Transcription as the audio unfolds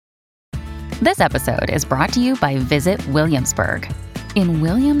This episode is brought to you by Visit Williamsburg. In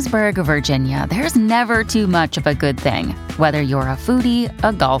Williamsburg, Virginia, there's never too much of a good thing. Whether you're a foodie,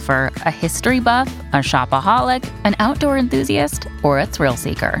 a golfer, a history buff, a shopaholic, an outdoor enthusiast, or a thrill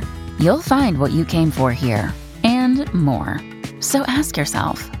seeker, you'll find what you came for here and more. So ask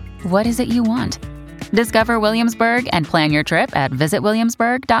yourself, what is it you want? Discover Williamsburg and plan your trip at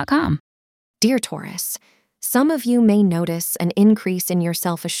visitwilliamsburg.com. Dear Taurus, some of you may notice an increase in your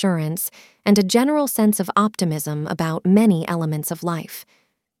self-assurance and a general sense of optimism about many elements of life.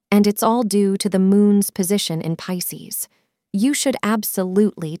 And it's all due to the moon's position in Pisces. You should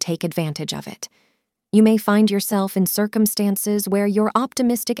absolutely take advantage of it. You may find yourself in circumstances where your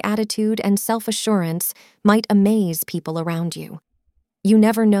optimistic attitude and self-assurance might amaze people around you. You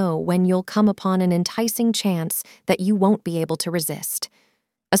never know when you'll come upon an enticing chance that you won't be able to resist.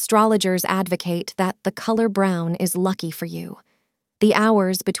 Astrologers advocate that the color brown is lucky for you. The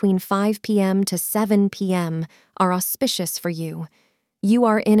hours between 5 p.m. to 7 p.m. are auspicious for you. You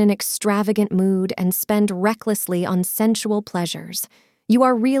are in an extravagant mood and spend recklessly on sensual pleasures. You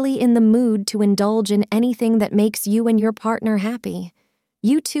are really in the mood to indulge in anything that makes you and your partner happy.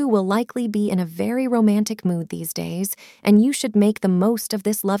 You two will likely be in a very romantic mood these days, and you should make the most of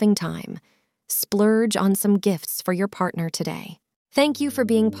this loving time. Splurge on some gifts for your partner today. Thank you for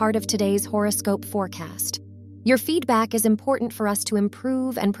being part of today's horoscope forecast. Your feedback is important for us to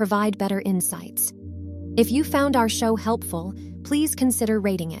improve and provide better insights. If you found our show helpful, please consider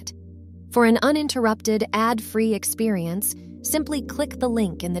rating it. For an uninterrupted, ad-free experience, simply click the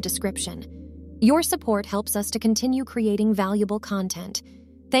link in the description. Your support helps us to continue creating valuable content.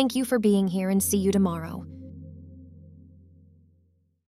 Thank you for being here and see you tomorrow.